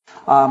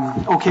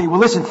Okay, well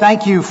listen,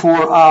 thank you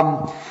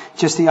for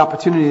just the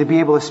opportunity to be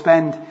able to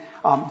spend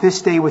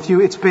this day with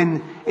you. It's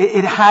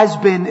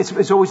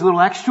always a little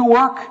extra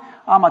work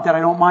that I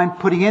don't mind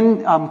putting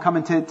in,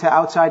 coming to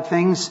outside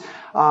things.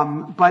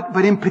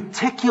 But in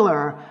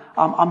particular,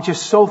 I'm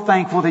just so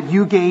thankful that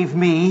you gave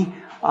me,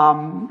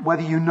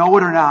 whether you know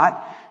it or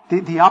not,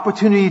 the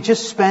opportunity to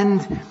just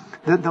spend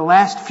the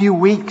last few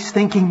weeks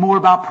thinking more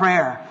about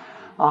prayer.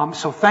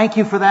 So thank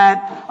you for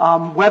that.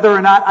 Whether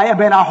or not,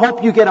 I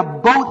hope you get a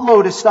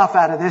boatload of stuff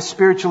out of this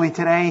spiritually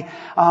today.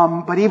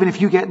 But even if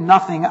you get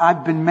nothing,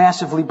 I've been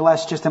massively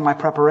blessed just in my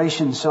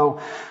preparation.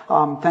 So,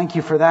 thank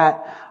you for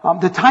that.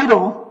 The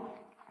title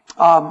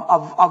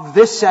of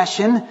this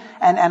session,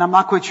 and I'm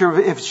not quite sure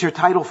if it's your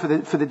title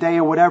for the day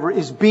or whatever,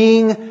 is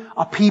Being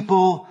a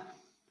People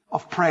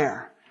of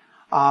Prayer.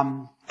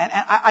 And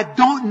I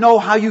don't know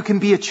how you can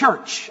be a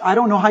church. I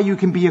don't know how you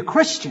can be a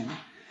Christian,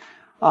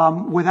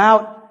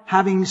 without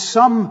having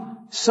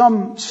some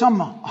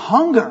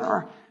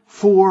hunger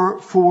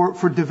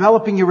for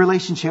developing your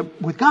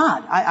relationship with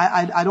God.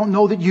 I don't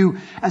know that you,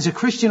 as a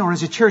Christian or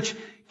as a church,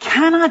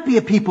 cannot be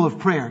a people of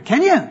prayer.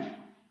 Can you?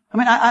 I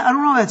mean, I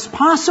don't know if that's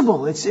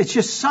possible. It's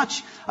just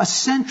such a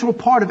central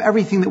part of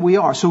everything that we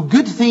are. So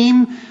good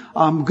theme,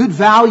 good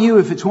value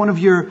if it's one of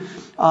your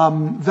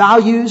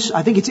values.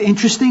 I think it's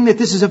interesting that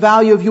this is a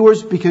value of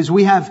yours because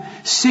we have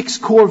 6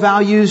 core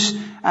values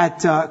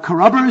at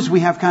Carrubbers. We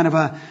have kind of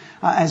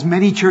as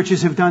many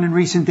churches have done in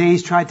recent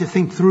days, tried to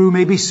think through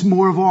maybe some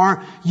more of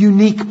our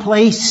unique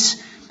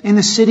place in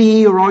the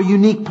city or our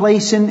unique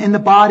place in the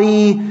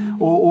body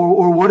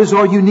or what is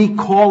our unique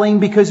calling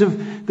because of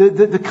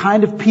the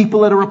kind of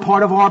people that are a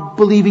part of our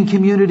believing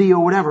community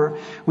or whatever.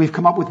 We've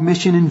come up with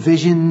mission and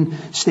vision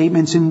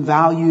statements and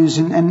values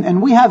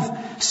and we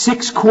have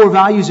 6 core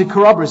values at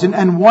Carrubbers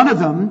and one of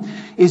them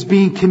is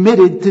being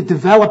committed to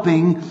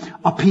developing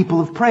a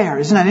people of prayer.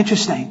 Isn't that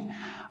interesting?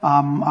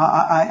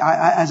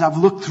 As I've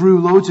looked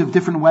through loads of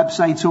different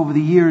websites over the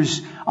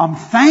years,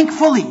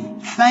 thankfully,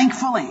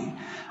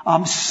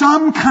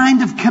 some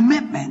kind of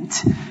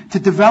commitment to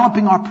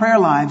developing our prayer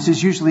lives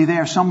is usually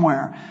there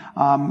somewhere,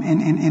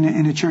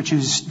 in a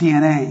church's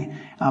DNA.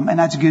 And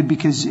that's good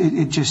because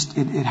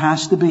it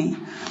has to be.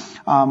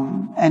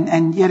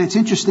 And yet it's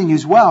interesting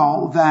as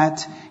well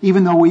that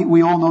even though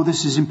we all know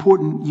this is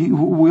important,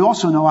 we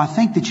also know, I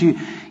think, that you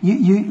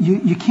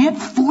can't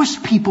force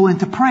people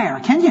into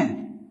prayer, can you?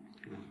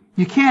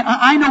 You can't.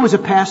 I know as a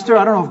pastor,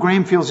 I don't know if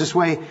Graham feels this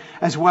way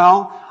as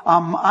well.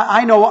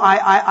 I know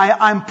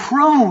I'm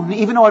prone,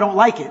 even though I don't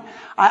like it,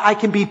 I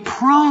can be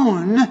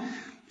prone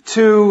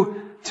to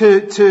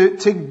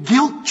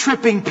guilt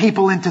tripping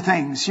people into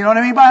things. You know what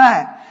I mean by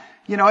that?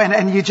 You know,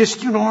 and you just,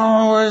 there's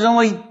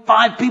only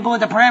 5 people at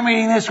the prayer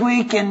meeting this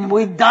week and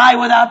we die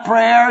without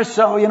prayer.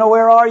 So,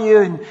 where are you?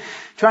 And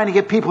trying to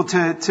get people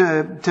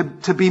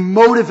to be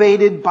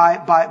motivated by,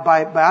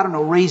 I don't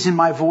know, raising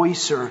my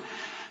voice or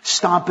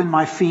stomping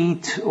my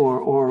feet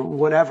or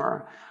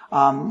whatever.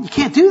 You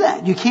can't do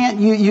that. You can't,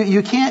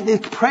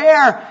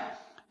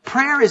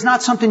 prayer is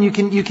not something you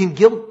can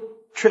guilt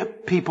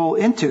trip people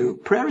into.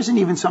 Prayer isn't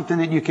even something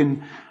that you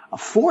can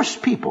force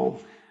people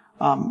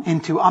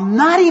into. I'm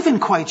not even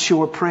quite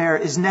sure prayer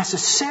is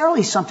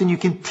necessarily something you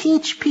can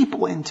teach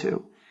people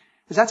into.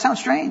 Does that sound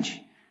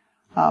strange?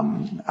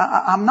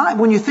 I'm not,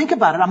 when you think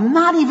about it, I'm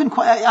not even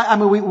quite, I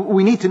mean,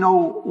 we need to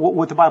know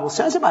what the Bible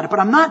says about it,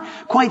 but I'm not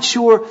quite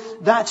sure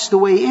that's the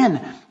way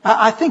in.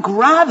 I think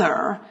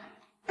rather,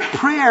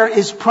 prayer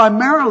is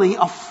primarily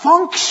a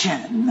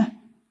function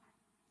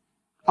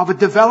of a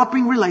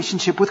developing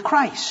relationship with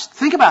Christ.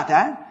 Think about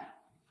that.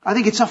 I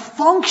think it's a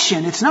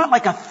function. It's not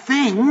like a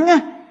thing,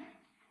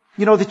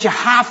 that you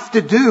have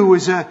to do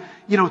as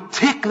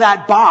tick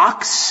that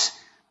box.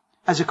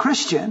 As a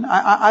Christian,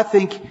 I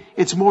think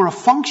it's more a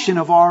function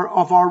of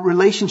our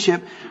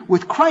relationship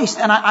with Christ.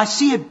 And I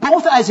see it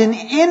both as an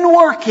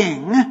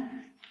inworking.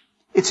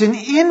 It's an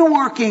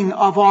inworking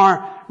of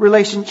our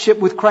relationship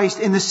with Christ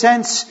in the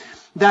sense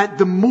that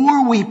the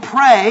more we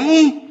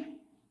pray,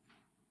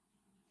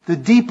 the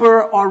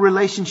deeper our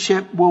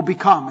relationship will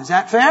become. Is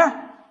that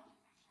fair?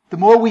 The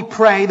more we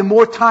pray, the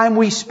more time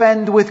we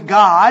spend with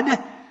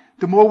God,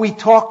 the more we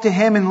talk to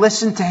Him and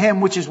listen to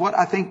Him, which is what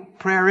I think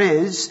prayer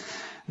is,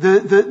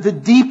 the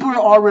deeper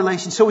our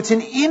relationship. So it's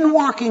an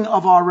inworking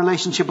of our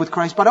relationship with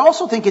Christ, but I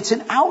also think it's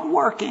an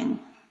outworking.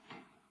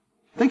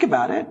 Think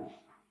about it.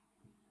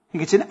 I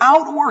think it's an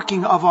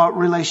outworking of our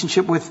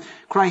relationship with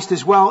Christ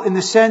as well, in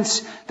the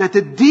sense that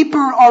the deeper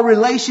our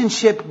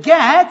relationship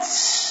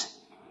gets,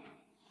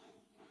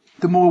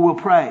 the more we'll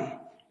pray.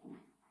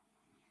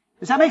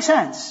 Does that make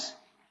sense?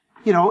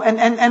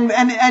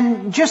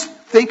 And just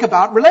think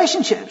about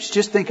relationships.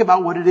 Just think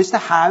about what it is to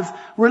have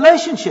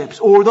relationships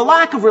or the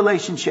lack of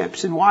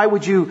relationships. And why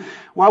would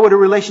a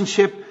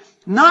relationship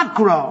not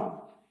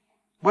grow?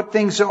 What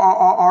things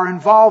are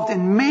involved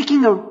in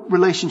making a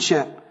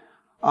relationship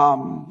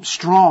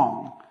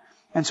strong?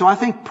 And so I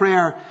think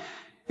prayer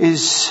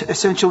is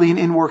essentially an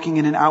inworking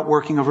and an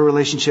outworking of a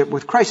relationship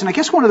with Christ. And I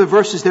guess one of the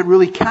verses that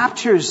really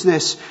captures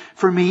this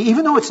for me,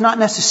 even though it's not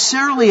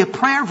necessarily a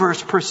prayer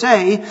verse per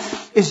se,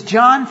 is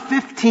John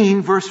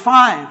 15 verse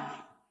 5,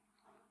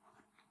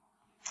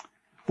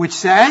 which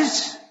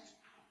says,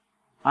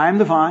 I am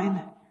the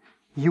vine,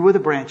 you are the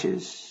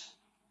branches.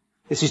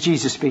 This is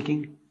Jesus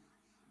speaking.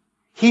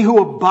 He who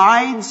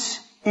abides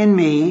in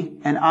me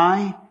and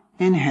I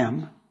in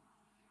him,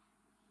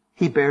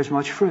 he bears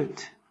much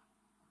fruit.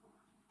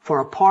 For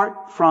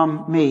apart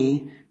from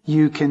me,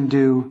 you can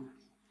do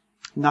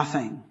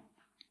nothing.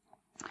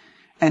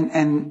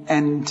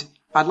 And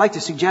I'd like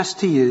to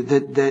suggest to you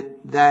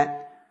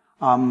that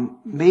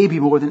maybe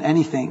more than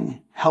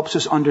anything helps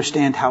us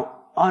understand how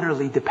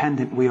utterly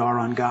dependent we are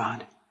on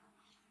God.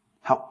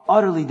 How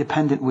utterly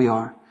dependent we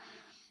are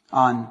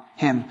on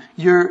him.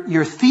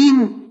 Your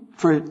theme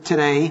for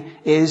today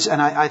is,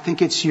 and I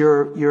think it's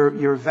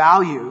your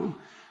value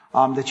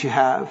that you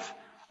have,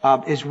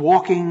 is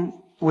walking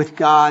with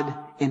God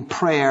in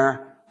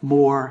prayer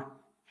more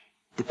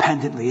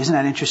dependently. Isn't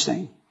that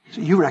interesting?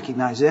 So you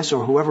recognize this,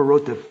 or whoever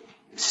wrote the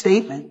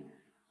statement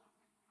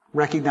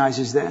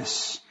recognizes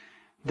this,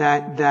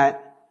 that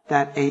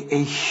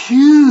a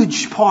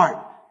huge part,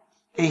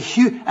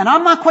 and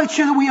I'm not quite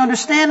sure that we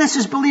understand this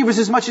as believers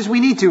as much as we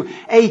need to,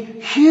 a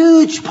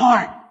huge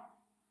part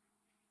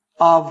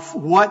of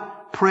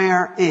what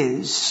prayer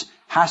is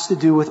has to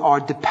do with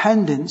our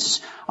dependence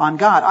on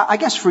God. I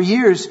guess for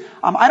years,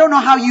 I don't know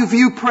how you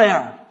view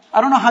prayer. I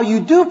don't know how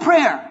you do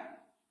prayer.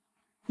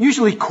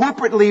 Usually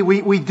corporately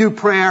we do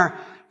prayer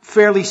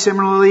fairly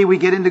similarly. We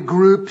get into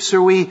groups,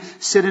 or we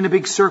sit in a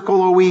big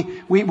circle, or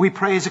we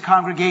pray as a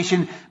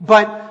congregation.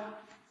 But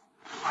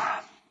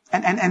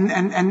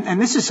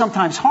and this is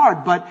sometimes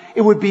hard, but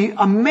it would be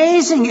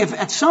amazing if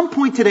at some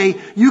point today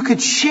you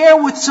could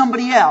share with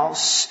somebody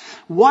else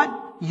what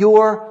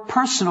your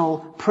personal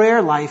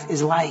prayer life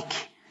is like.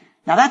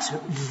 Now that's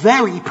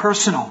very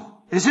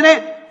personal, isn't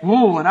it?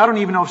 Ooh, and I don't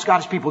even know if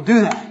Scottish people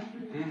do that.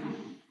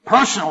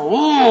 Personal,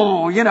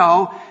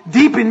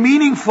 deep and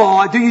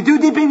meaningful. Do you do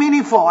deep and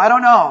meaningful? I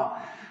don't know.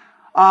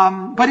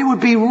 But it would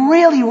be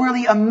really,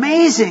 really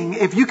amazing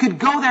if you could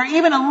go there,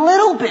 even a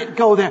little bit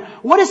go there.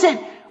 What is it?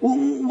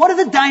 What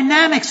are the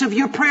dynamics of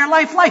your prayer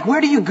life like?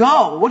 Where do you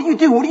go? What do you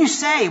do? What do you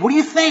say? What do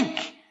you think?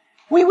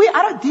 Do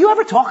you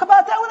ever talk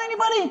about that with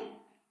anybody?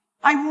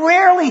 I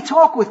rarely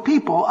talk with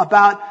people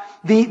about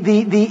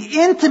the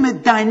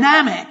intimate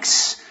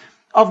dynamics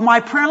of my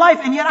prayer life,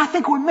 and yet I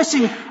think we're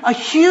missing a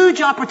huge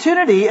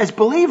opportunity as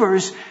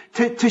believers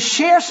to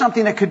share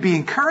something that could be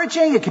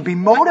encouraging, it could be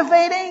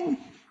motivating.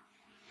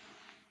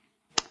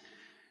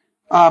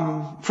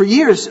 For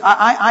years,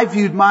 I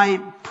viewed my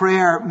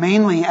prayer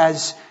mainly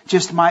as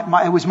just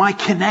it was my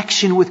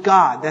connection with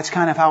God. That's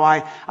kind of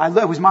how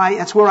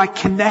that's where I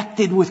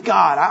connected with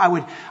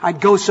God.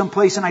 I'd go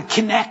someplace and I'd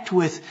connect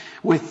with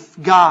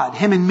God,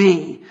 him and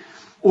me.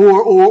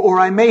 Or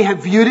I may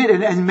have viewed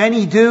it, and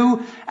many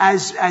do,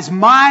 as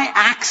my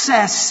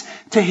access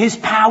to his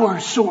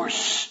power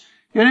source.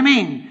 You know what I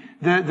mean?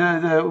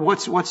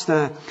 What's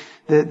the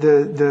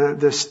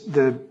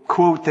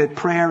quote that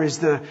prayer is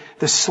the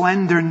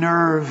slender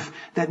nerve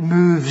that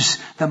moves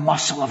the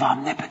muscle of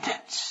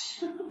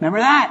omnipotence. Remember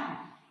that?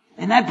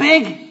 Isn't that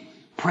big?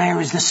 Prayer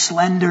is the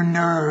slender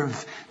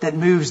nerve that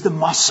moves the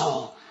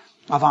muscle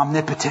of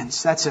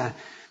omnipotence. That's a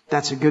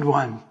good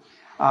one.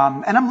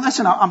 And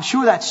I'm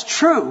sure that's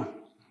true.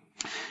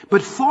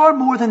 But far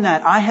more than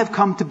that, I have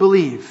come to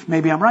believe,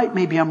 maybe I'm right,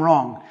 maybe I'm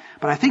wrong,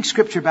 but I think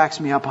Scripture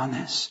backs me up on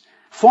this.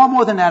 Far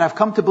more than that, I've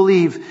come to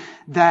believe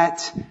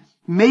that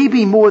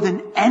maybe more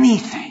than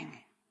anything,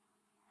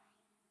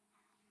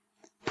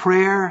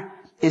 prayer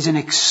is an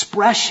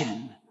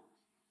expression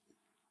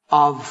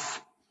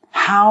of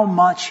how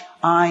much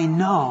I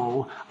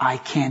know I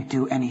can't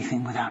do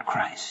anything without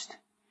Christ.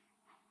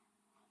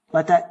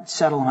 Let that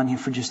settle on you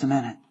for just a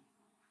minute.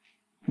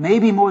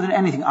 Maybe more than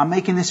anything, I'm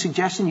making this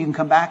suggestion, you can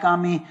come back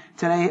on me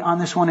today on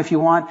this one if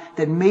you want,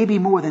 that maybe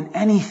more than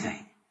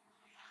anything,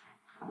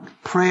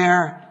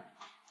 prayer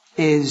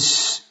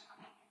is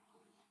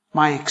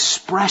my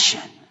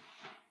expression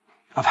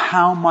of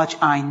how much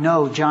I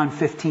know, John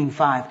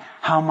 15:5,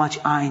 how much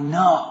I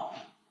know.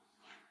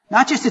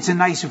 Not just it's a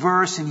nice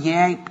verse and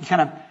you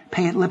kind of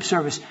pay it lip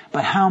service,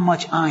 but how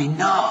much I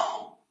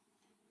know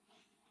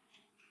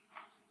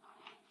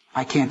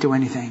I can't do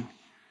anything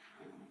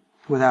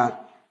without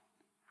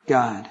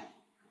God.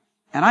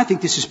 And I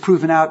think this is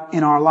proven out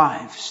in our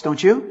lives,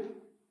 don't you?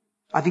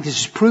 I think this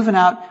is proven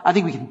out. I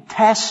think we can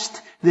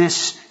test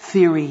this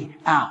theory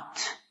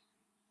out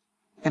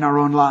in our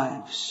own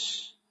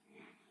lives.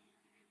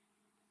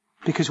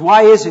 Because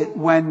why is it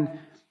when,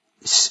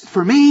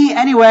 for me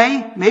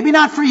anyway, maybe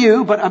not for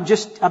you, but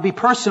I'll be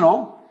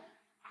personal,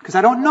 because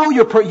I don't know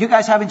you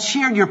guys haven't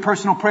shared your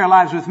personal prayer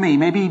lives with me.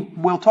 Maybe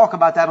we'll talk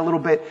about that a little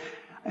bit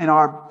in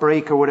our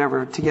break or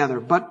whatever together.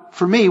 But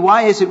for me,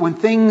 why is it when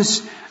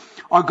things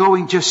are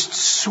going just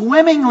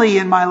swimmingly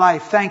in my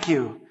life, thank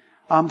you,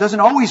 Doesn't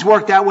always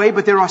work that way,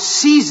 but there are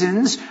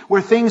seasons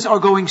where things are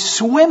going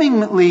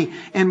swimmingly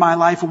in my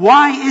life.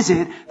 Why is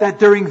it that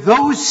during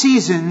those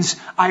seasons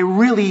I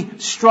really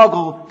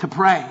struggle to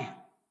pray?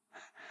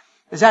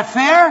 Is that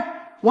fair?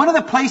 One of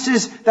the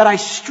places that I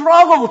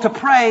struggle to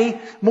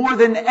pray more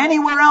than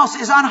anywhere else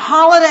is on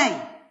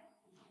holiday.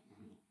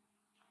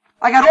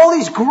 I got all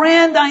these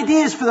grand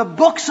ideas for the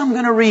books I'm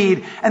going to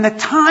read and the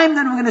time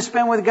that I'm going to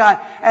spend with God.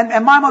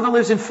 And my mother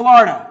lives in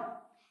Florida.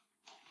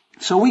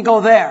 So we go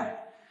there.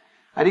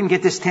 I didn't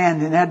get this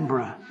tanned in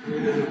Edinburgh.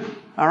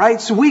 All right,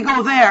 so we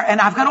go there,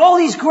 and I've got all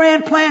these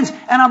grand plans,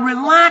 and I'm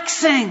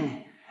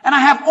relaxing, and I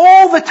have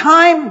all the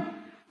time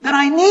that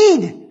I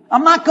need.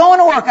 I'm not going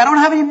to work. I don't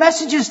have any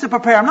messages to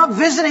prepare. I'm not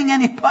visiting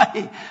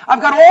anybody.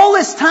 I've got all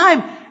this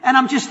time, and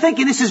I'm just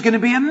thinking this is going to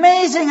be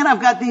amazing, and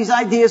I've got these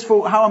ideas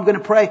for how I'm going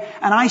to pray,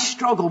 and I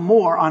struggle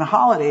more on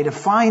holiday to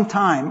find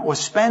time or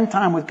spend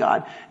time with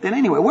God than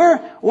anywhere.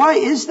 Why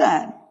is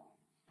that?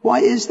 Why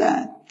is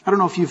that? I don't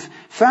know if you've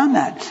found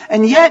that.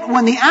 And yet,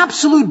 when the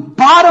absolute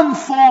bottom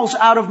falls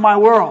out of my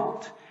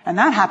world, and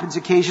that happens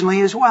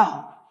occasionally as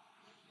well.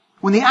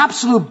 When the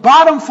absolute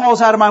bottom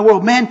falls out of my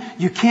world, man,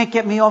 you can't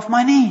get me off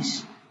my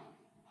knees.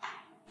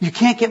 You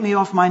can't get me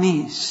off my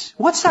knees.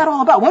 What's that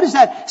all about? What is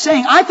that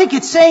saying? I think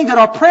it's saying that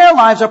our prayer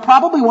lives are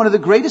probably one of the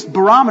greatest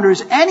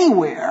barometers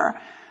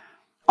anywhere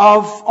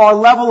of our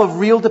level of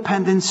real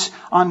dependence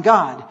on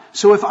God.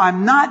 So if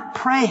I'm not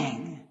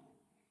praying,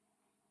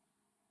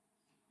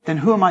 then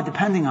who am I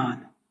depending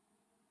on?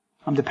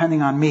 I'm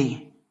depending on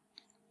me.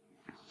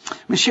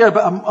 Let me share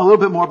a little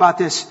bit more about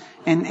this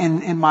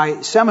in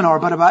my seminar,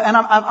 and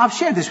I've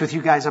shared this with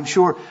you guys, I'm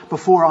sure,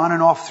 before, on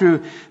and off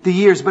through the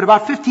years. But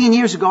about 15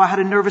 years ago, I had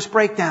a nervous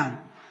breakdown.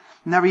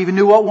 Never even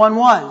knew what one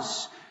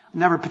was.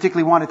 Never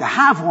particularly wanted to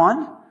have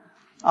one.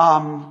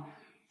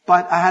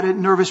 But I had a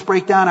nervous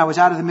breakdown. I was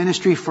out of the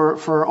ministry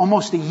for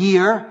almost a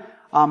year.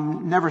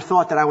 Never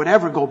thought that I would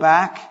ever go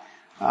back.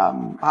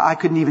 I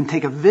couldn't even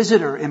take a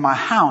visitor in my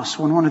house.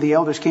 When one of the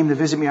elders came to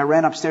visit me, I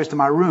ran upstairs to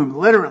my room,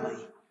 literally,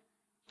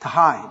 to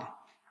hide.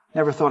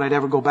 Never thought I'd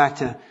ever go back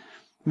to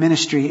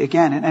ministry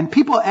again. And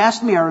people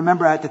asked me, I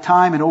remember at the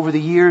time and over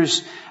the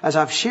years as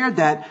I've shared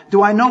that,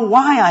 do I know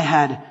why I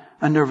had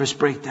a nervous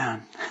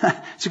breakdown?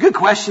 It's a good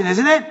question,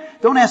 isn't it?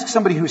 Don't ask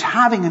somebody who's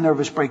having a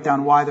nervous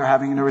breakdown why they're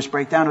having a nervous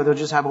breakdown, or they'll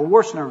just have a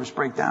worse nervous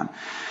breakdown.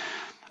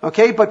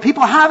 Okay, but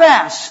people have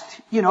asked,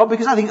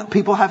 because I think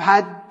people have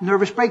had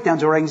nervous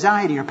breakdowns or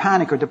anxiety or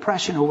panic or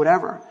depression or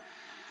whatever.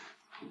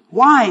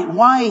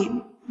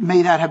 Why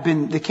may that have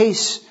been the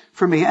case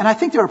for me? And I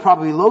think there are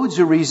probably loads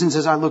of reasons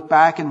as I look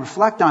back and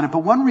reflect on it, but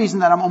one reason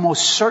that I'm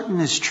almost certain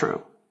is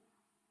true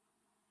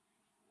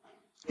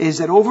is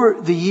that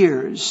over the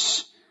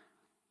years,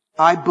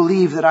 I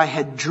believe that I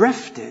had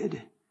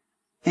drifted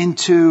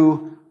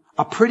into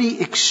a pretty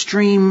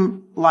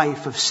extreme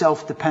life of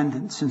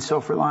self-dependence and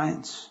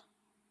self-reliance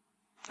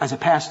as a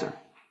pastor.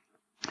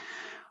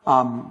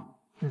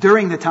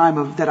 During the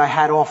time that I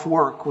had off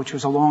work, which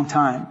was a long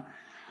time,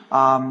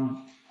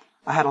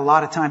 I had a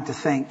lot of time to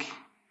think.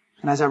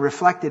 And as I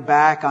reflected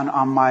back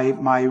on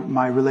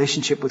my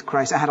relationship with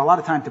Christ, I had a lot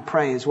of time to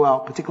pray as well,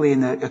 particularly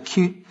in the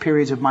acute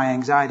periods of my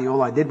anxiety.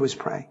 All I did was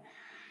pray.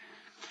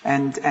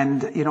 And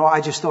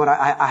I just thought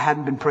I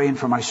hadn't been praying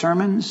for my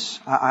sermons.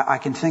 I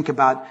can think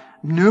about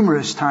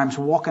numerous times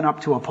walking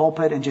up to a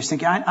pulpit and just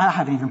thinking, I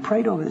haven't even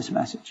prayed over this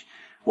message.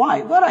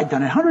 Why? Well, I've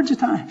done it hundreds of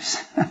times.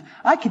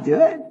 I could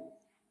do it.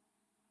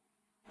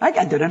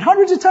 I did it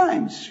hundreds of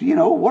times.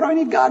 What do I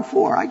need God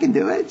for? I can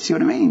do it. See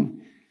what I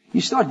mean? You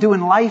start doing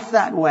life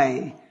that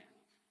way.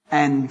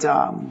 And,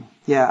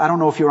 I don't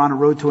know if you're on a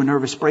road to a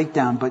nervous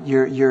breakdown, but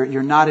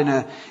you're not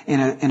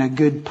in a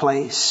good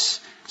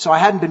place. So I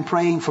hadn't been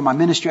praying for my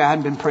ministry. I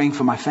hadn't been praying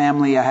for my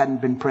family. I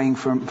hadn't been praying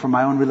for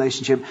my own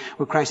relationship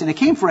with Christ. And it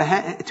came to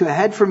a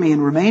head for me in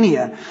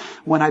Romania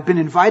when I'd been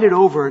invited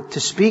over to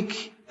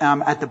speak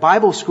at the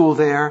Bible school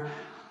there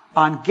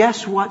on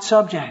guess what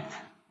subject?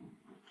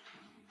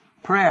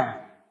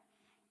 Prayer.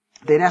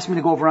 They'd asked me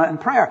to go over on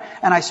prayer.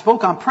 And I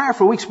spoke on prayer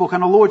for a week, spoke on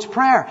the Lord's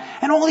Prayer.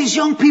 And all these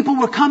young people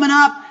were coming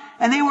up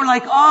and they were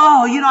like,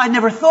 I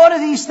never thought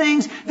of these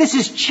things. This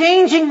is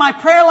changing my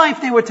prayer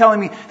life, they were telling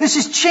me. This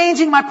is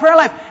changing my prayer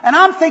life. And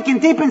I'm thinking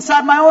deep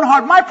inside my own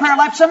heart, my prayer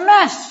life's a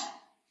mess.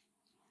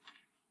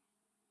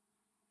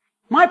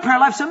 My prayer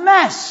life's a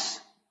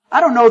mess.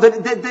 I don't know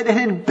that it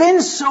had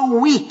been so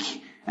weak.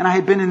 And I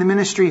had been in the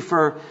ministry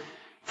for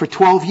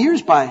 12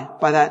 years by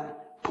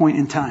that point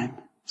in time.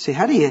 Say,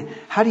 how do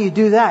you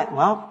do that?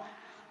 Well,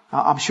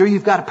 I'm sure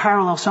you've got a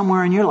parallel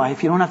somewhere in your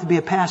life. You don't have to be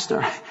a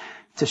pastor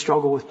to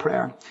struggle with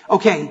prayer.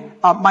 Okay,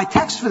 my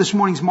text for this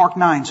morning is Mark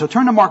 9. So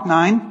turn to Mark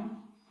 9.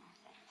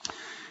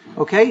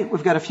 Okay,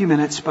 we've got a few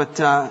minutes, but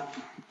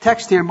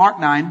text here, Mark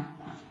 9. I'm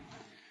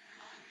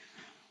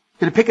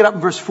going to pick it up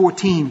in verse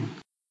 14.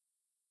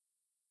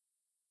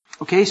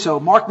 Okay, so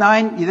Mark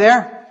 9, you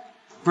there?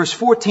 Verse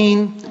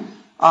 14,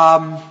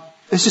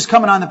 this is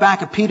coming on the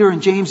back of Peter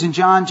and James and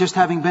John just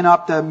having been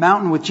up the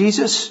mountain with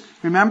Jesus.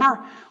 Remember?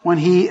 When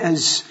he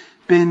has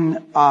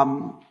been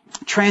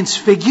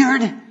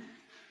transfigured.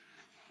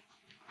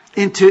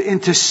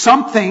 into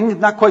something.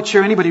 Not quite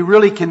sure anybody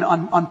really can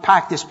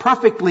unpack this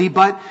perfectly,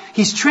 but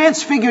he's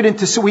transfigured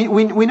into, so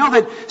we know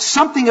that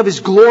something of his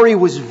glory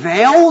was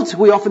veiled.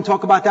 We often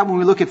talk about that when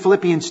we look at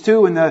Philippians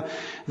 2 and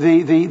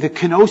the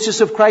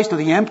kenosis of Christ, or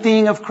the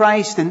emptying of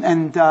Christ,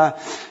 and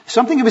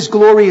something of his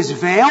glory is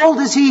veiled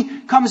as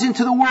he comes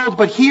into the world.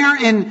 But here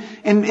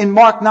in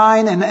Mark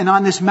 9 and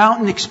on this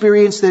mountain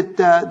experience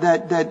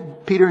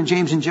that Peter and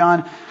James and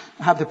John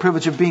have the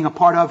privilege of being a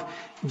part of,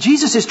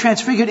 Jesus is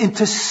transfigured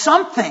into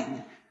something.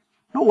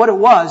 I don't know what it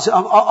was,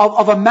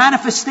 of a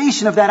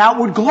manifestation of that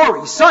outward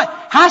glory. So it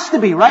has to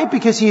be, right?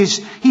 Because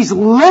he's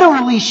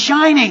literally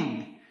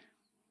shining.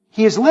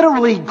 He is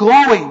literally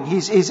glowing.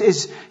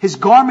 His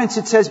garments,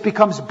 it says,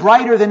 becomes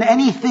brighter than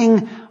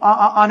anything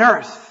on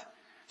earth.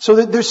 So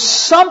that there's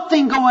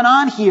something going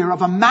on here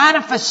of a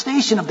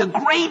manifestation of the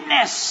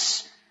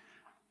greatness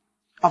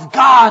of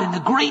God and the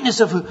greatness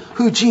of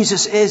who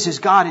Jesus is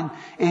God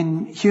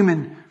in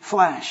human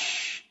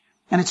flesh.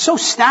 And it's so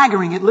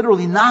staggering, it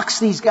literally knocks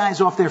these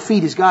guys off their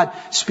feet as God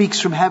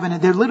speaks from heaven.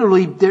 And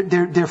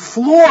they're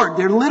floored.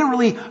 They're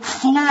literally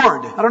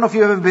floored. I don't know if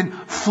you've ever been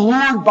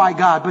floored by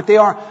God, but they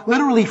are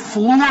literally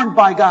floored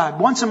by God.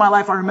 Once in my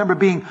life I remember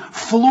being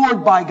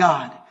floored by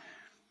God.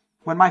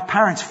 When my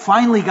parents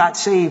finally got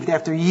saved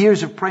after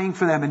years of praying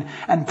for them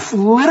and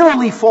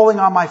literally falling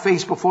on my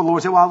face before the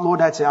Lord, said, well, Lord,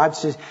 that's it. I've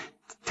said,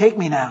 take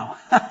me now.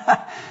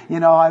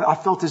 I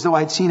felt as though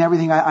I'd seen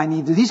everything I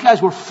needed. These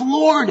guys were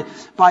floored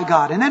by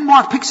God. And then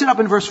Mark picks it up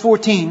in verse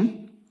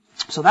 14.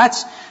 So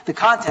that's the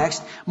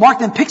context. Mark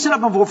then picks it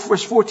up in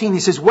verse 14. He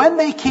says, when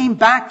they came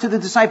back to the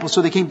disciples,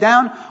 so they came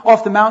down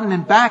off the mountain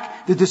and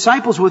back, the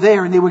disciples were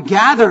there and they were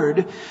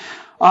gathered.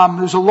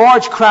 There was a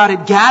large crowd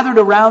had gathered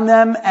around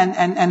them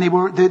and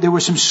there were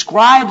some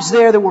scribes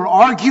there that were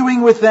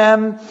arguing with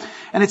them.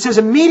 And it says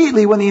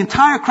immediately when the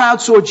entire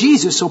crowd saw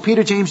Jesus, so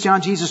Peter, James,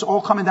 John, Jesus,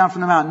 all coming down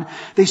from the mountain,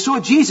 they saw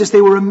Jesus,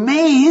 they were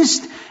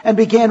amazed and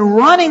began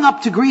running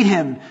up to greet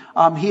him.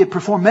 He had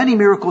performed many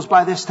miracles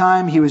by this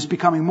time. He was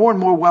becoming more and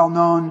more well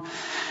known.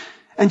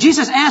 And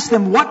Jesus asked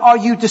them, what are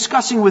you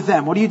discussing with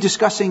them? What are you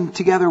discussing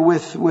together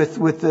with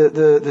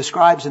the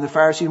scribes and the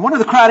Pharisees? And one of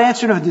the crowd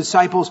answered him, the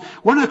disciples,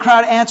 one of the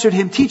crowd answered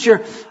him,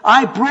 Teacher,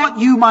 I brought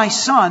you my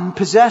son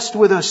possessed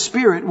with a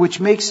spirit which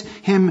makes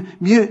him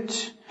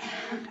mute.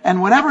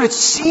 And whenever it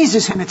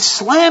seizes him, it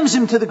slams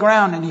him to the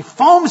ground and he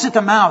foams at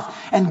the mouth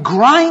and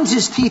grinds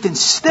his teeth and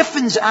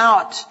stiffens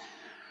out.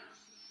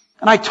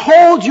 And I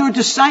told your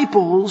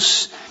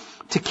disciples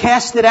to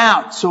cast it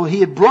out. So he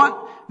had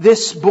brought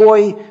this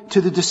boy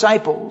to the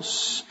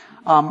disciples,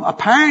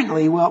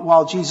 apparently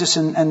while Jesus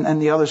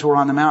and the others were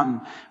on the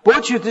mountain.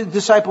 Brought your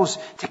disciples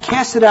to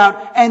cast it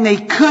out and they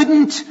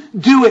couldn't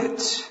do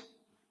it.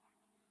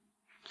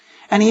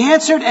 And he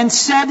answered and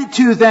said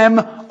to them,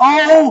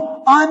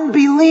 O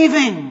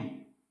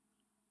unbelieving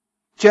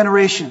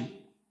generation,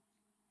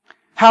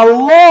 how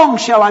long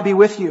shall I be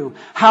with you?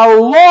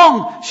 How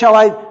long shall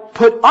I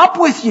put up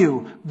with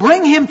you?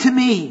 Bring him to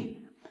me.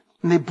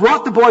 And they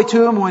brought the boy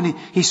to him. When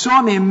he saw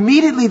him,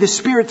 immediately the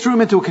spirit threw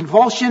him into a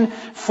convulsion.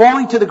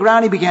 Falling to the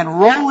ground, he began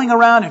rolling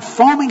around and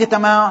foaming at the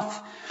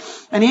mouth.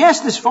 And he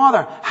asked his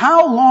father,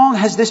 how long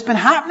has this been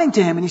happening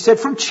to him? And he said,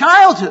 from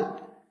childhood.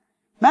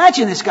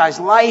 Imagine this guy's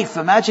life.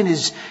 Imagine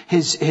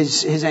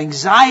his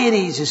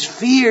anxieties, his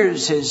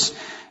fears,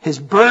 his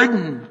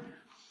burden.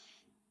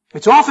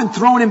 It's often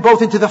thrown him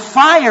both into the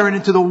fire and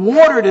into the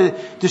water to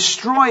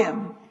destroy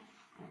him.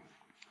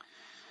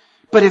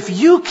 But if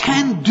you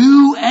can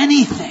do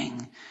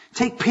anything,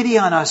 take pity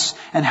on us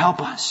and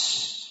help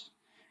us.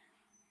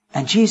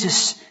 And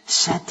Jesus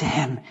said to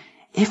him,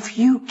 if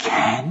you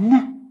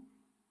can,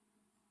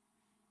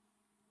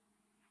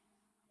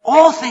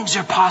 all things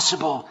are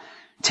possible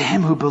to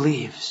him who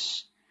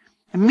believes.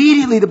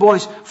 Immediately the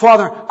boy's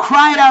father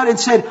cried out and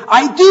said,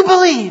 I do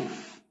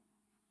believe.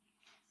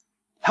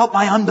 Help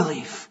my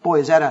unbelief. Boy,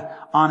 is that an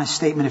honest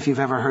statement if you've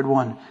ever heard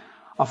one,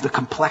 of the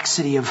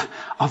complexity of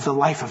the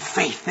life of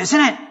faith,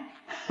 isn't it?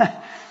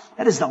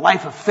 That is the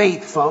life of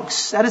faith,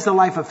 folks. That is the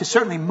life of,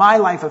 certainly my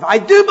life of, I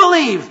do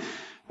believe.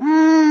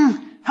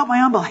 Help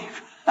my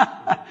unbelief.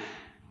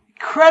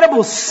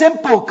 Incredible,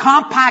 simple,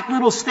 compact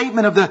little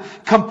statement of the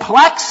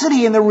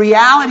complexity and the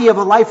reality of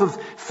a life of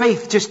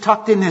faith just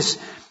tucked in this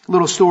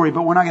little story.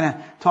 But we're not going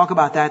to talk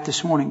about that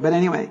this morning. But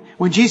anyway,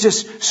 when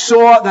Jesus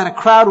saw that a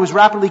crowd was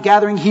rapidly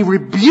gathering, he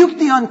rebuked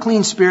the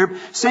unclean spirit,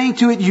 saying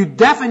to it, you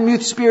deaf and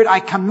mute spirit, I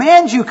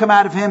command you come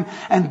out of him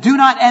and do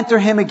not enter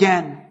him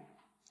again.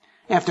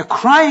 After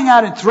crying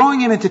out and throwing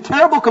him into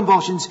terrible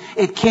convulsions,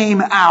 it came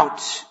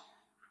out.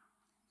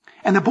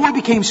 And the boy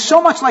became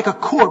so much like a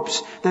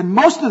corpse that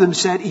most of them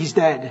said he's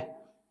dead.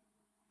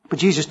 But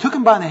Jesus took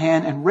him by the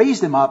hand and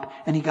raised him up,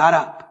 and he got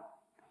up.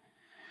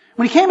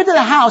 When he came into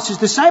the house, his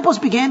disciples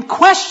began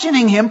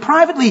questioning him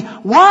privately.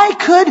 Why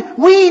could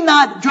we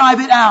not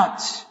drive it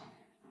out?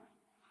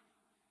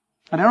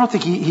 And I don't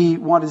think he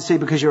wanted to say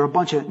because you're a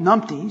bunch of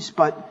numpties,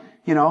 but,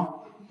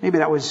 maybe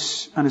that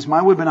was on his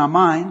mind, would have been on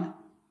mine.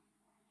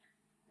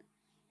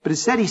 But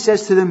instead he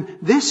says to them,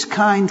 this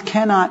kind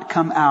cannot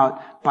come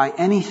out by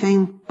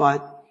anything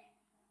but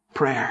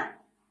prayer.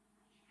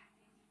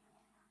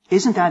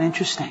 Isn't that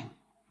interesting?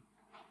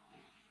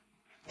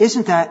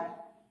 Isn't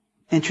that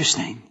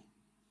interesting?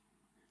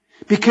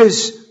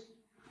 Because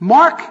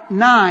Mark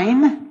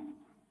 9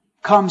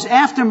 comes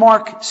after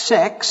Mark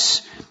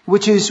 6,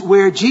 which is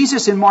where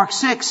Jesus in Mark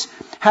 6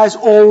 has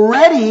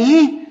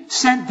already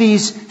sent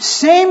these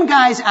same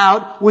guys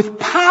out with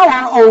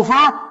power over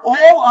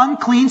all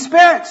unclean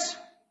spirits.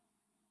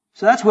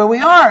 So that's where we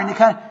are.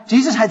 And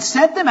Jesus had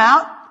sent them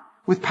out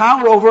with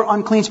power over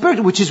unclean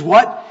spirits, which is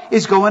what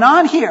is going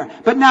on here.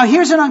 But now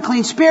here's an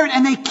unclean spirit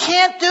and they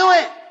can't do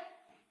it.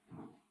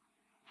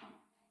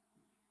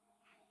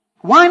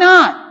 Why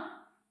not?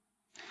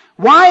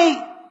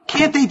 Why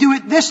can't they do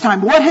it this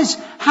time? What has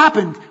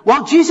happened?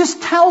 Well, Jesus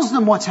tells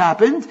them what's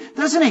happened,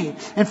 doesn't he?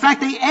 In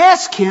fact, they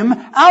ask him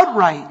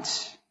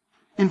outright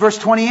in verse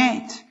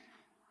 28.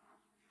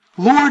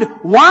 Lord,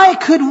 why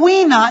could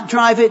we not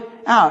drive it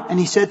out? And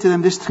he said to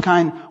them, this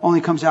kind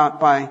only comes out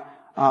by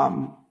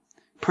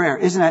prayer.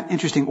 Isn't that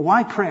interesting?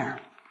 Why prayer?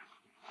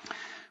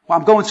 Well,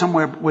 I'm going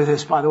somewhere with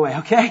this, by the way,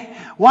 okay?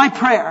 Why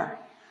prayer?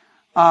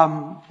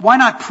 Why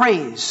not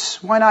praise?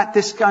 Why not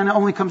this kind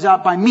only comes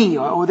out by me,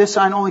 or this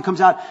kind only comes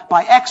out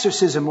by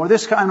exorcism, or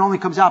this kind only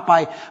comes out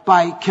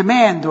by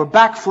command, or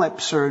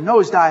backflips, or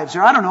nosedives,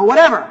 or I don't know,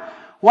 whatever.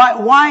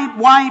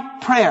 Why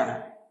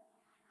prayer?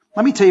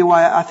 Let me tell you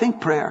why I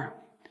think prayer.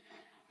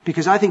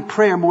 Because I think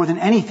prayer, more than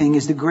anything,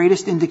 is the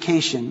greatest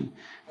indication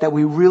that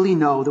we really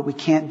know that we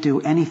can't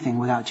do anything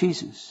without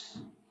Jesus.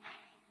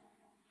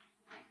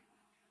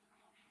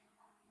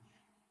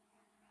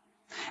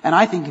 And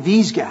I think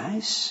these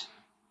guys,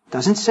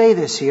 doesn't say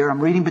this here,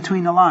 I'm reading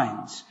between the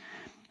lines,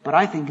 but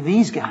I think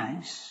these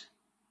guys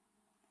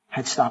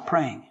had stopped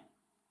praying.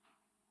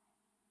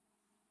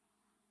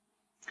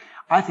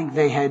 I think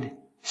they had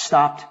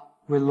stopped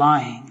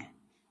relying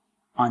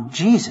on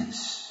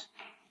Jesus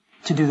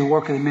to do the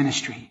work of the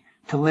ministry,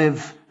 to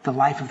live the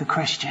life of the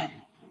Christian,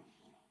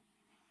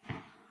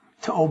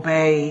 to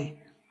obey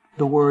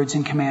the words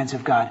and commands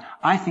of God.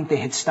 I think they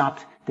had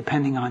stopped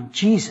depending on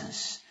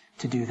Jesus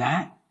to do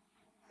that.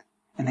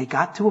 And they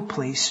got to a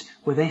place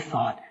where they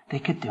thought they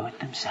could do it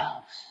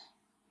themselves.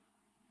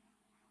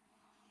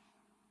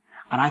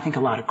 And I think a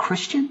lot of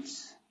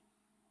Christians,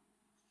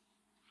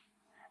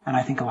 and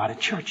I think a lot of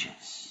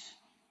churches,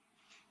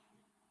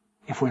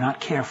 if we're not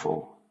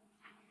careful,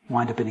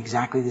 wind up in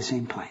exactly the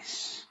same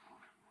place.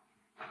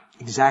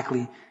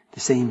 Exactly the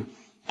same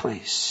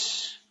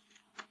place.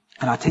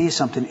 And I'll tell you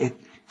something, it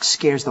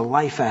scares the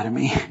life out of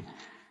me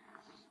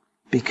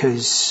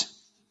because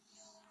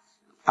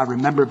I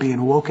remember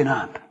being woken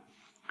up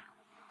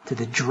to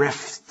the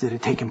drift that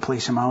had taken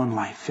place in my own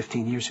life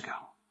 15 years ago.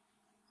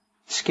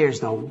 It scares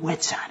the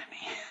wits out of me.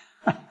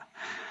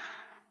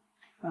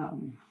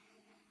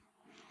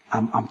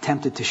 I'm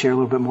tempted to share a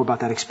little bit more about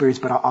that experience,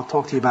 but I'll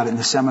talk to you about it in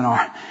the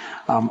seminar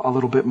a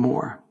little bit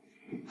more.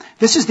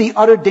 This is the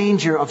utter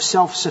danger of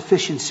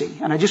self-sufficiency.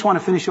 And I just want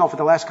to finish off with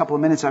the last couple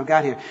of minutes I've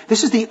got here.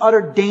 This is the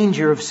utter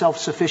danger of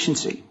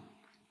self-sufficiency.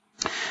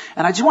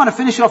 And I just want to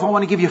finish off. I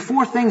want to give you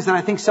 4 things that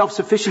I think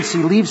self-sufficiency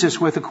leaves us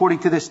with according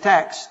to this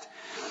text,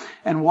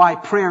 and why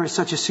prayer is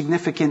such a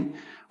significant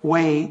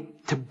way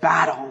to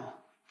battle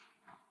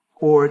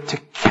or to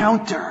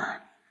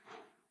counter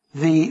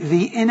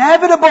the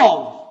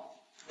inevitable.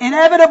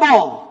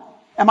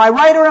 Am I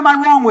right or am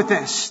I wrong with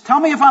this? Tell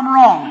me if I'm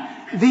wrong.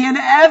 The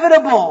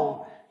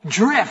inevitable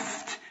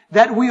drift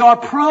that we are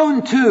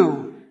prone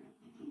to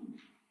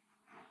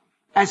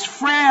as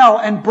frail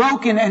and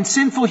broken and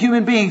sinful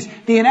human beings.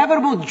 The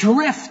inevitable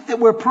drift that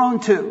we're prone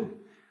to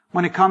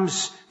when it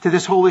comes to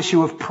this whole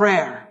issue of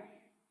prayer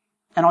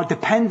and our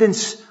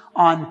dependence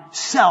on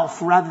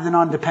self rather than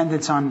on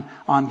dependence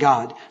on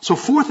God. So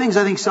 4 things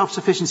I think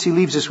self-sufficiency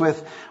leaves us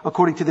with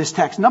according to this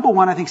text. Number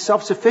 1, I think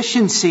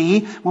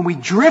self-sufficiency, when we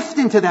drift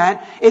into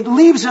that, it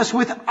leaves us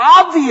with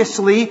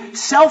obviously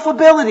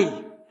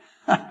self-ability.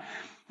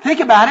 Think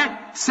about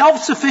it.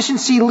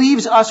 Self-sufficiency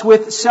leaves us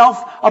with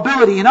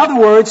self-ability. In other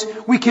words,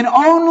 we can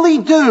only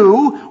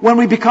do, when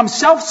we become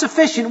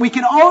self-sufficient, we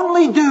can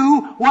only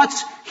do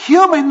what's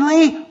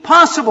humanly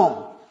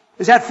possible.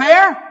 Is that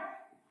fair?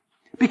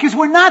 Because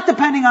we're not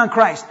depending on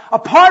Christ.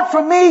 Apart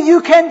from me,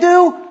 you can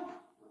do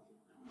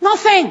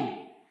nothing.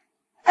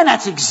 And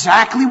that's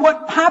exactly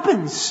what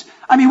happens.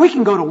 I mean, we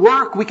can go to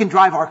work, we can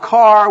drive our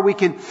car,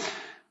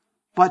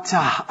 but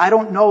I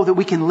don't know that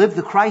we can live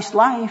the Christ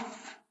life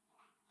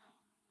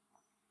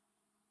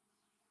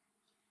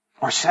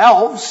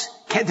ourselves.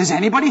 Does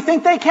anybody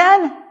think they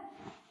can?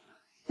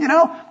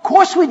 Of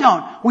course we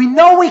don't. We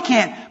know we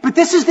can't. But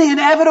this is the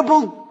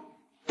inevitable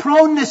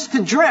proneness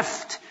to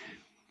drift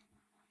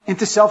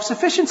into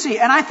self-sufficiency.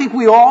 And I think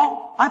we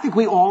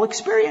all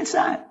experience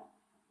that.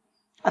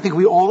 I think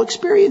we all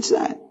experience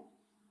that.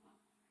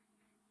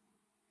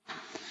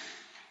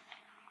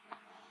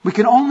 We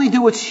can only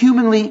do what's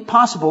humanly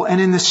possible.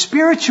 And in the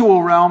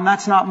spiritual realm,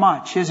 that's not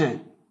much, is it?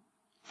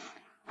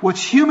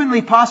 What's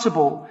humanly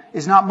possible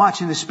is not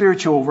much in the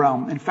spiritual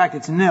realm. In fact,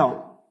 it's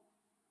nil.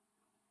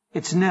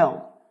 It's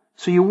nil.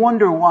 So you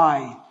wonder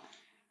why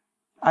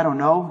I don't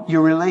know,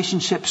 your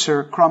relationships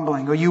are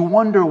crumbling, or you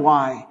wonder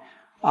why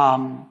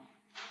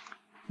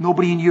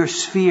nobody in your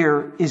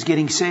sphere is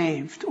getting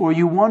saved, or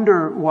you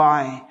wonder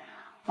why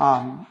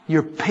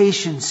your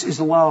patience is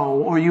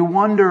low, or you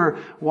wonder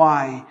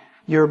why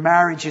your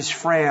marriage is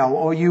frail,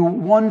 or you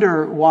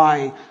wonder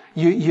why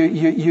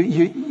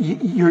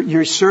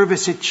your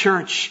service at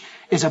church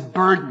is a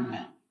burden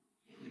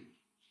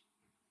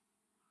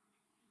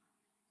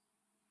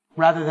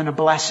rather than a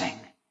blessing.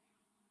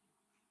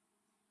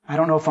 I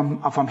don't know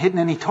if I'm hitting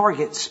any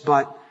targets,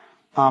 but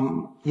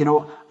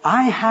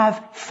I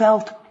have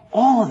felt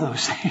all of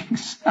those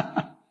things.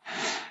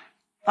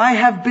 I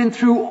have been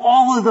through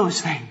all of those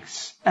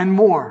things and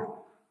more.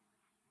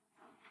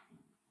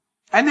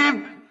 And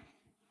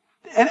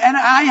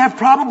I have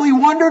probably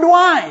wondered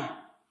why.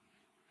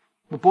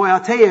 But boy,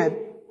 I'll tell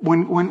you,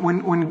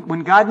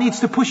 when God needs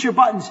to push your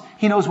buttons,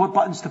 He knows what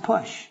buttons to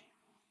push.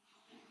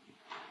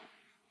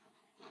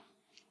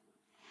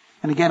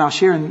 And again, I'll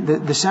share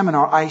in the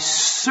seminar, I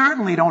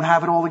certainly don't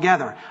have it all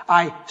together.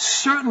 I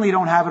certainly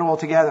don't have it all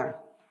together.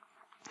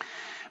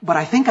 But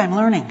I think I'm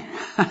learning.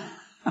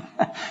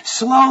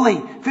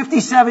 Slowly,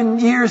 57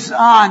 years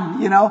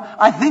on,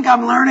 I think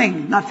I'm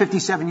learning. Not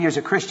 57 years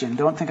a Christian.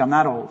 Don't think I'm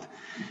that old.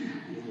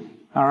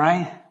 All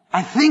right?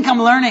 I think I'm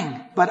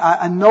learning, but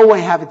I no way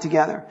have it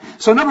together.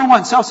 So number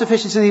one,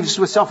 self-sufficiency leaves us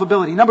with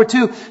self-ability. Number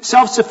two,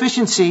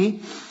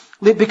 self-sufficiency,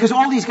 because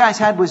all these guys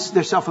had was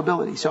their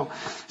self-ability. So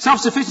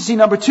self-sufficiency,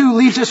 number two,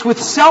 leaves us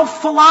with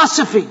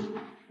self-philosophy.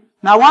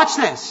 Now watch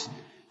this.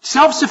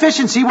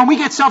 Self-sufficiency, when we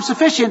get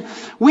self-sufficient,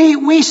 we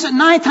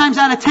 9 times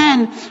out of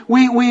 10,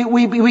 when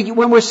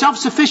we're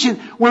self-sufficient,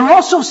 we're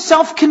also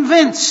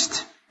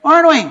self-convinced,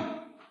 aren't we?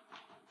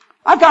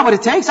 I've got what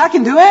it takes. I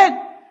can do it.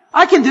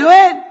 I can do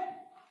it.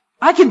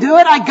 I can do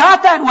it. I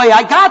got that way.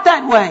 I got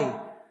that way.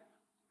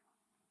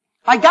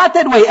 I got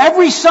that way.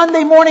 Every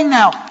Sunday morning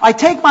now, I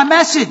take my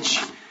message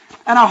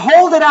and I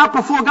hold it out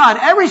before God.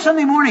 Every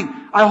Sunday morning,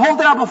 I hold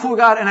it out before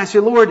God and I say,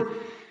 Lord,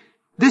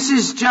 this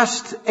is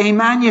just a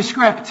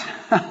manuscript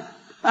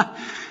that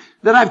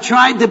I've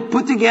tried to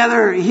put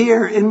together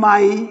here in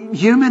my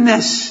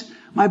humanness,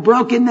 my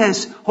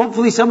brokenness,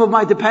 hopefully some of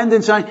my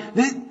dependence on.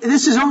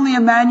 This is only a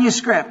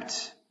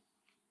manuscript.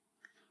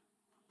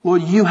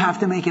 Lord, you have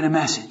to make it a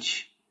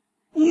message.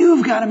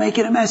 You've got to make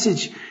it a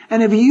message.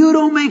 And if you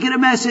don't make it a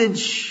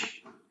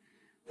message,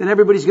 then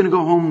everybody's going to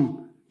go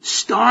home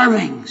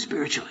starving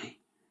spiritually.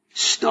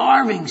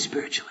 Starving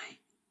spiritually.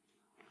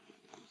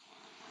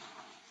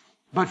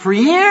 But for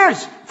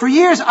years,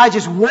 I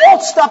just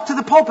waltzed up to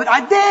the pulpit.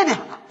 I did.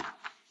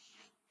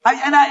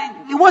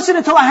 It wasn't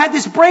until I had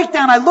this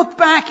breakdown, I looked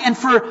back, and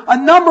for a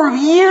number of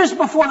years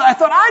before that, I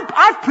thought,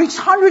 I've preached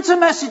hundreds of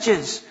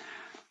messages.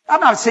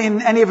 I'm not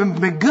saying any of them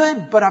have been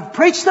good, but I've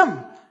preached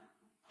them.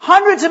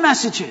 Hundreds of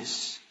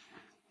messages.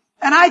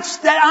 And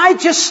I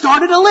just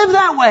started to live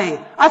that way.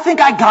 I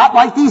think I got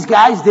like these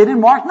guys did in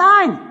Mark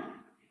 9.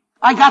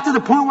 I got to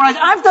the point where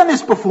I've done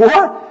this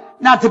before.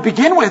 Now to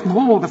begin with,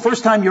 the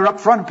first time you're up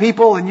front of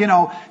people and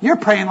you're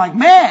praying like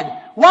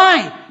mad.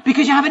 Why?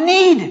 Because you have a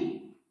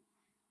need.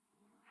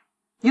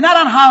 You're not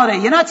on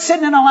holiday. You're not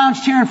sitting in a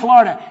lounge chair in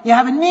Florida. You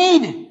have a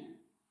need.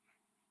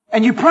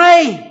 And you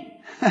pray.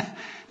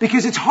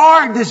 Because it's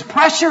hard. There's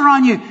pressure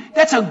on you.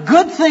 That's a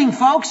good thing,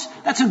 folks.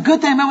 That's a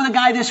good thing. I met with a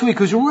guy this week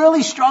who's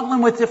really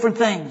struggling with different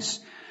things.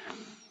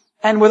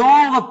 And with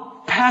all the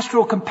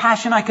pastoral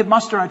compassion I could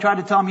muster, I tried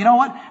to tell him, you know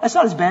what? That's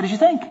not as bad as you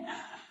think.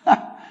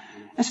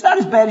 It's not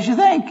as bad as you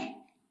think.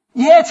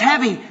 Yeah, it's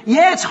heavy.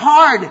 Yeah, it's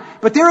hard.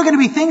 But there are going to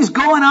be things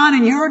going on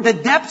in the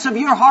depths of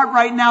your heart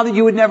right now that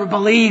you would never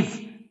believe.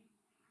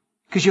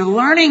 Because you're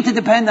learning to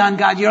depend on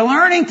God. You're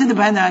learning to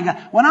depend on God.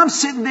 When I'm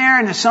sitting there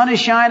and the sun is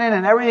shining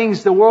and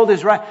the world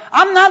is right,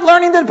 I'm not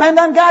learning to depend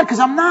on God because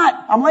I'm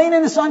not. I'm laying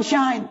in the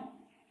sunshine.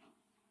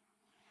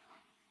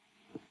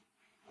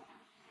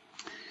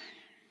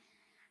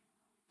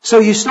 So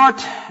you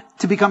start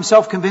to become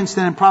self-convinced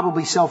and then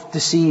probably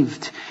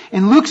self-deceived.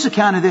 In Luke's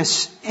account of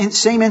this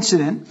same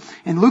incident,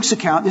 in Luke's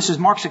account, this is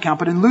Mark's account,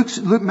 but in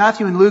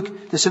Matthew and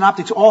Luke, the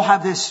synoptics all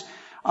have this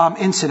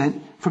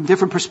incident from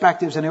different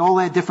perspectives, and they all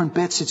add different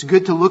bits. It's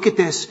good to look at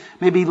this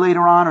maybe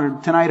later on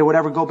or tonight or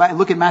whatever. Go back,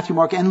 look at Matthew,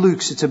 Mark, and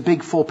Luke's. It's a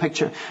big, full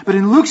picture. But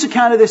in Luke's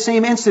account of this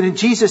same incident,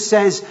 Jesus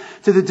says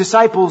to the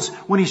disciples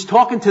when He's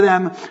talking to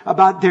them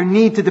about their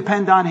need to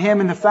depend on Him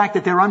and the fact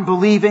that they're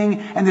unbelieving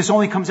and this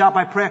only comes out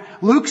by prayer.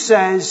 Luke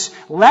says,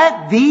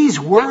 let these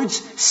words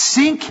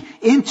sink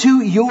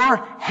into your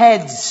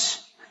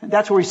heads. And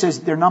that's where He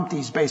says they're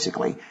numpties,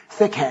 basically.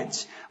 Thick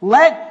heads.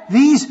 Let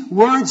these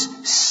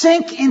words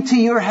sink into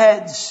your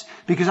heads,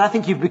 because I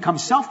think you've become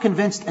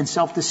self-convinced and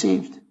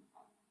self-deceived,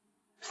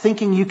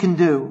 thinking you can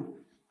do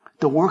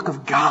the work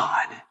of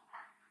God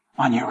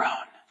on your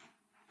own.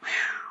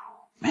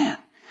 Whew, man.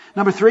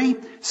 Number 3,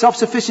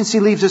 self-sufficiency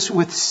leaves us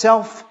with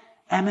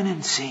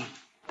self-eminency.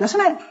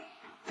 Doesn't it?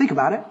 Think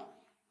about it.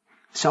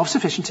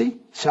 Self-sufficiency,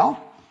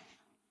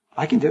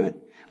 I can do it.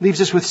 Leaves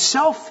us with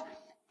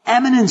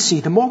self-eminency.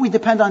 The more we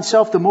depend on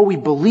self, the more we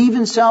believe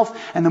in self,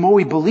 and the more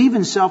we believe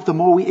in self, the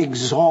more we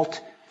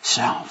exalt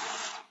self.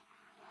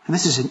 And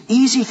this is an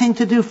easy thing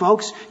to do,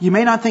 folks. You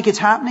may not think it's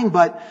happening,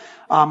 but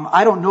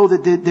I don't know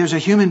that there's a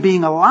human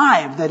being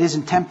alive that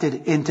isn't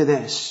tempted into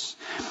this.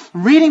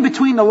 Reading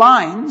between the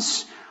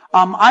lines,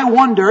 I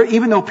wonder,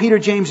 even though Peter,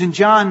 James, and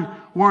John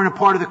weren't a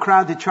part of the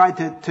crowd that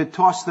tried to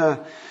toss the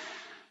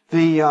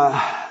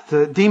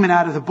demon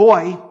out of the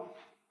boy,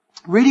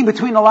 reading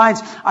between the lines,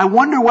 I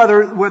wonder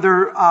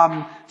whether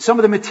some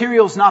of the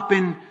material's not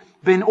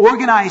been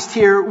organized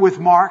here with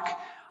Mark,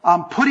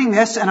 putting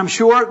this, and I'm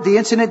sure the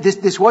incident,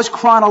 this was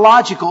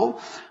chronological,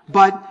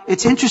 but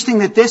it's interesting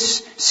that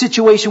this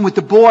situation with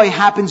the boy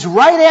happens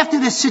right after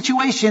this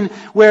situation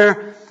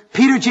where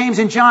Peter, James,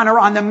 and John are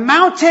on the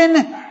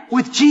mountain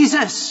with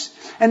Jesus.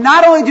 And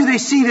not only do they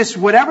see this,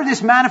 whatever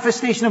this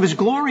manifestation of His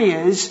glory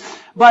is,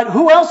 but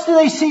who else do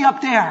they see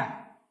up there?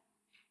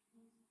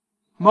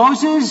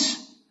 Moses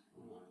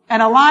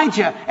and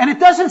Elijah. And it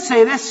doesn't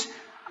say this.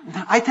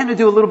 I tend to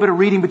do a little bit of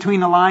reading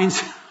between the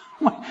lines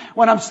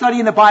when I'm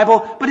studying the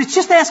Bible, but it's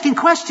just asking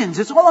questions.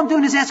 It's all I'm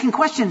doing is asking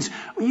questions.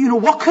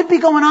 What could be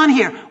going on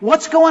here?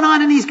 What's going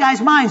on in these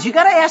guys' minds? You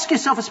gotta ask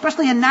yourself,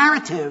 especially in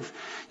narrative,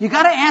 you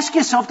gotta ask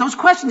yourself those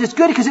questions. It's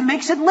good because it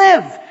makes it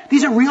live.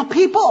 These are real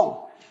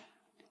people.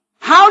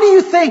 How do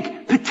you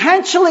think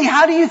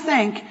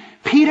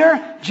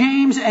Peter,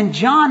 James, and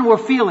John were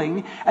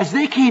feeling as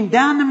they came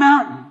down the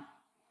mountain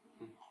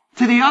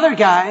to the other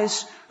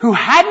guys who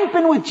hadn't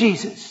been with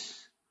Jesus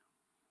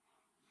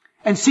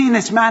and seeing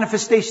this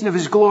manifestation of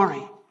His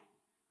glory?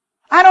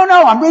 I don't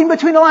know. I'm reading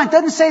between the lines. It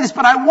doesn't say this,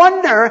 but I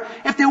wonder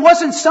if there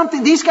wasn't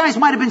something these guys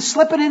might have been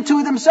slipping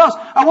into themselves.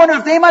 I wonder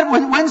if they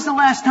when's the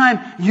last time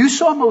you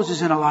saw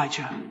Moses and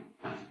Elijah?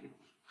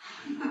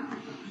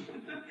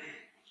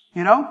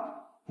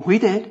 We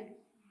did.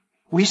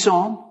 We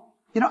saw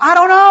them. I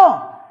don't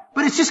know.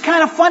 But it's just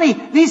kind of funny.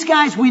 These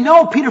guys, we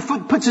know Peter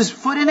puts his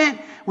foot in it.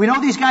 We know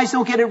these guys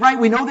don't get it right.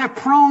 We know they're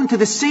prone to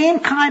the same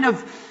kind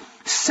of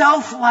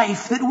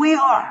self-life that we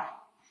are.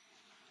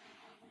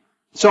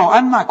 So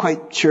I'm not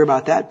quite sure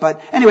about that.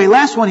 But anyway,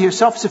 last one here,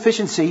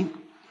 self-sufficiency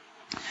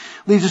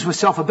leaves us with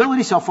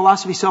self-ability,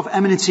 self-philosophy,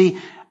 self-eminency.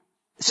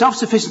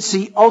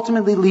 Self-sufficiency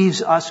ultimately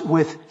leaves us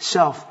with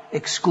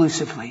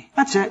self-exclusively.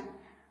 That's it.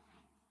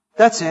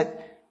 That's it.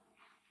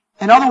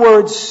 In other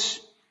words,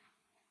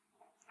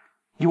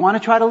 you want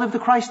to try to live the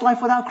Christ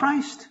life without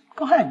Christ?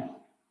 Go ahead.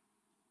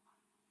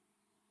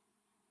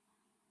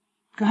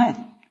 Go ahead.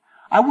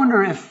 I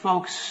wonder if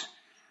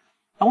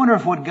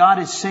what God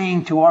is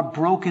saying to our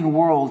broken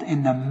world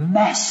in the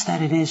mess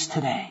that it is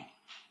today.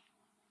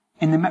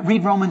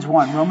 Read Romans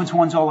 1. Romans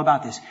 1's all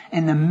about this.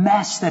 In the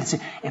mess that it's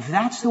in. If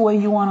that's the way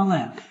you want to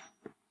live,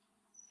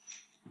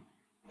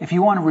 if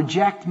you want to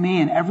reject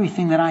me and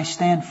everything that I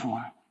stand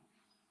for,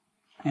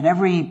 and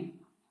every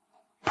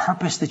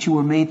purpose that you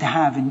were made to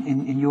have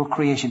in your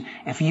creation,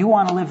 if you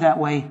want to live that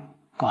way,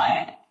 go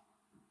ahead.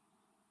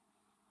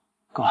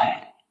 Go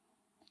ahead.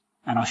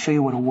 And I'll show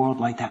you what a world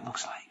like that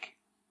looks like.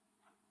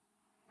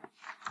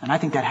 And I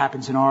think that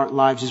happens in our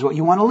lives as well.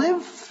 You want to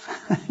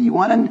live? You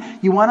want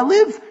to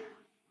live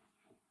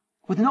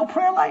with no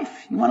prayer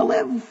life? You want to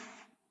live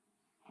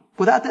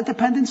without that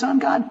dependence on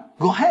God?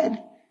 Go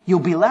ahead. You'll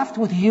be left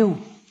with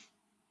you.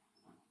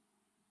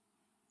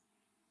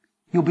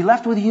 You'll be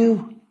left with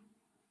you.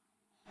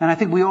 And I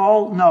think we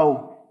all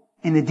know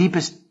in the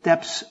deepest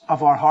depths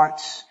of our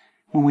hearts,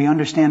 when we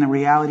understand the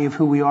reality of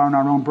who we are in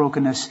our own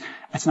brokenness,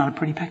 that's not a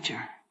pretty picture.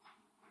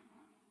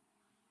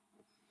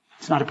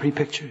 It's not a pretty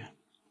picture.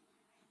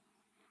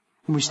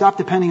 When we stop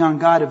depending on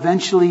God,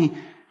 eventually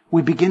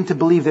we begin to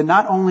believe that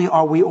not only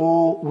are we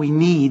all we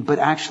need, but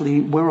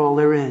actually we're all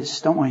there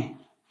is, don't we?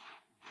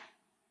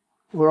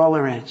 We're all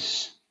there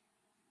is.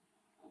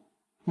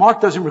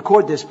 Mark doesn't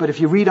record this, but if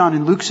you read on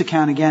in Luke's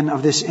account again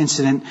of this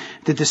incident,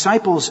 the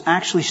disciples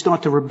actually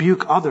start to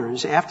rebuke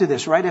others after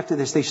this, right after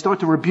this. They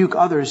start to rebuke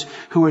others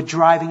who are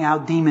driving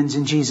out demons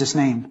in Jesus'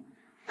 name.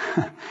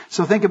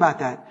 So think about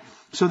that.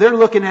 So they're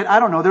looking at,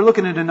 they're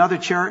looking at another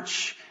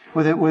church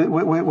with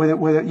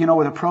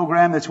a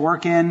program that's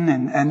working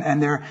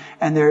and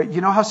they're,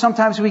 you know how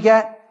sometimes we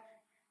get?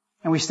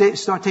 And we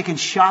start taking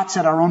shots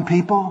at our own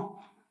people?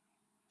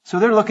 So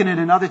they're looking at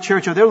another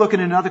church, or they're looking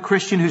at another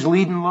Christian who's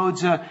leading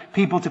loads of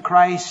people to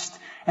Christ.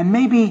 And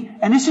maybe,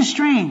 and this is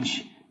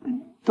strange.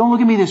 Don't look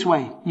at me this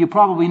way. You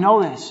probably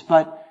know this,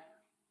 but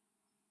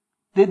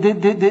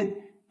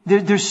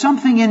there's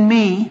something in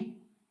me,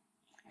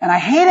 and I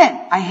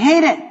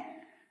hate it.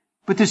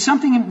 But there's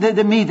something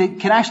in me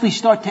that can actually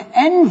start to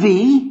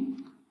envy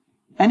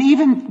and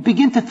even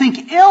begin to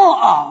think ill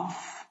of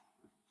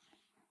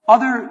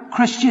other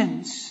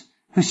Christians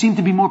who seem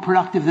to be more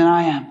productive than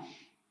I am.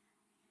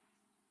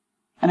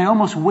 And I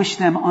almost wish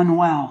them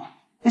unwell.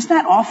 Isn't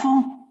that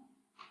awful?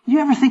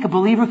 You ever think a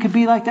believer could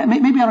be like that?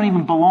 Maybe I don't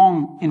even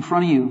belong in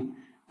front of you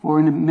or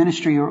in the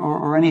ministry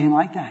or anything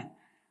like that.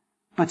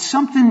 But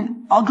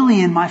something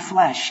ugly in my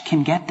flesh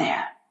can get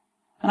there.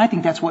 And I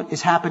think that's what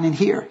is happening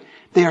here.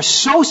 They are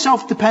so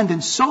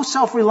self-dependent, so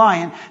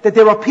self-reliant, that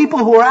there are people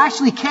who are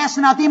actually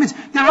casting out demons.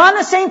 They're on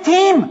the same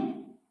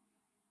team.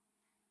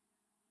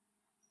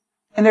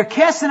 And they're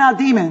casting out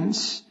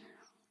demons.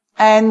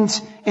 And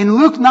in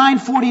Luke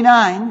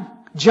 9:49,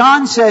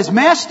 John says,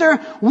 Master,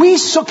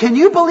 can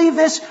you believe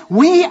this?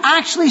 We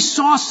actually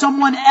saw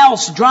someone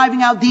else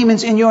driving out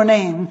demons in your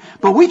name,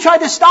 but we tried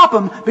to stop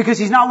him because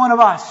he's not one of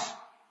us.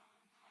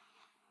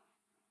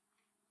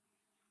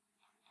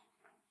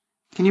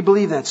 Can you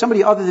believe that?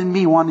 Somebody other than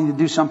me wanting to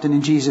do something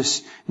in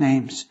Jesus'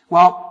 names.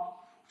 Well,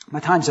 my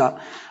time's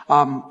up.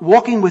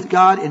 Walking with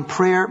God in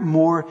prayer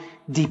more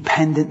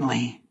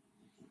dependently.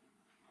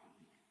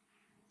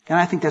 And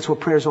I think that's what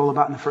prayer is all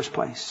about in the first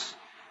place.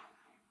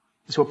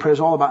 That's what prayer is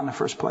all about in the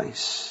first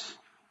place.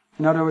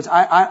 In other words,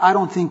 I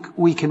don't think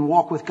we can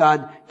walk with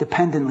God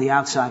dependently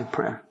outside of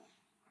prayer.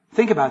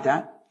 Think about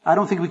that. I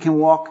don't think we can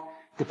walk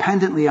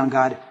dependently on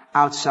God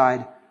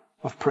outside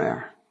of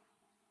prayer.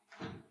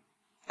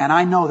 And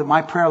I know that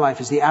my prayer life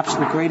is the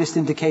absolute greatest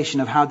indication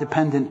of how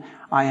dependent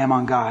I am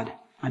on God.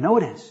 I know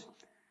it is.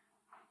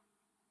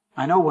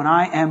 I know when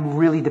I am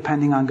really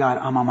depending on God,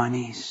 I'm on my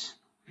knees.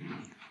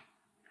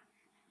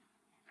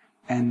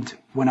 And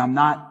when I'm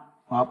not,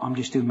 well, I'm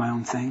just doing my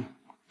own thing.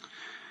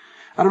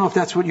 I don't know if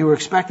that's what you were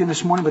expecting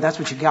this morning, but that's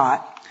what you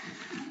got.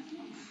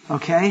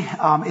 Okay?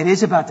 It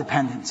is about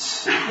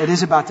dependence. It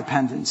is about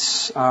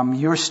dependence.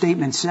 Your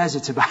statement says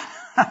it's about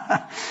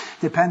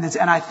dependence.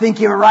 And I think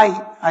you're right.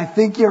 I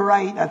think you're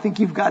right. I think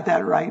you've got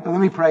that right. But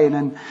let me pray, and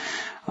then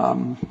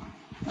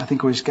I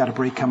think we've just got a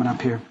break coming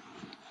up here.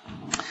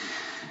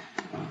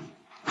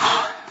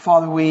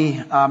 Father,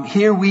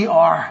 here we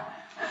are.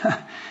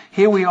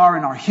 Here we are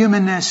in our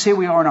humanness. Here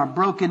we are in our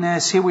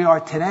brokenness. Here we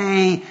are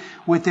today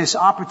with this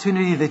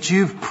opportunity that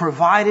you've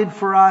provided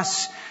for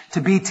us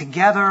to be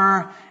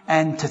together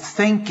and to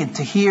think and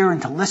to hear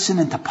and to listen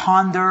and to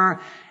ponder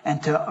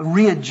and to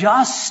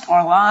readjust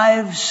our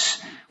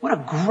lives. What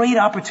a great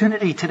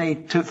opportunity today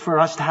for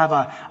us to have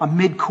a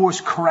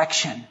mid-course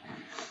correction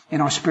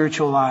in our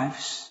spiritual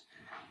lives.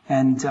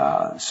 And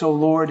so,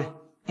 Lord,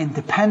 in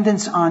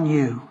dependence on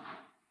you,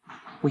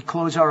 we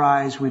close our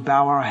eyes, we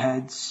bow our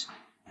heads,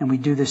 and we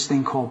do this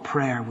thing called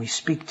prayer. We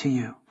speak to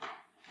you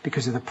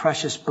because of the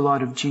precious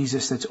blood of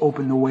Jesus that's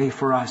opened the way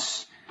for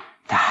us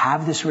to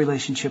have this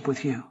relationship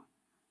with you.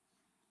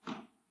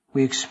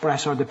 We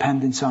express our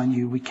dependence on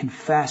you. We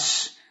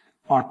confess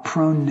our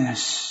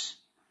proneness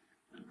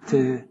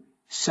to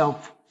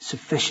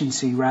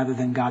self-sufficiency rather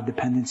than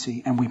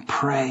God-dependency. And we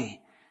pray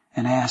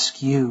and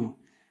ask you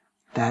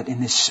that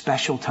in this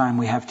special time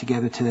we have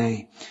together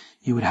today,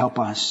 you would help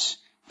us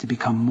to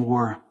become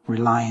more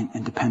reliant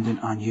and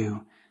dependent on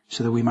you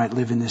so that we might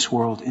live in this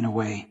world in a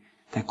way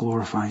that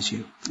glorifies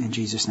you. In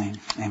Jesus' name,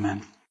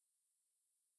 amen.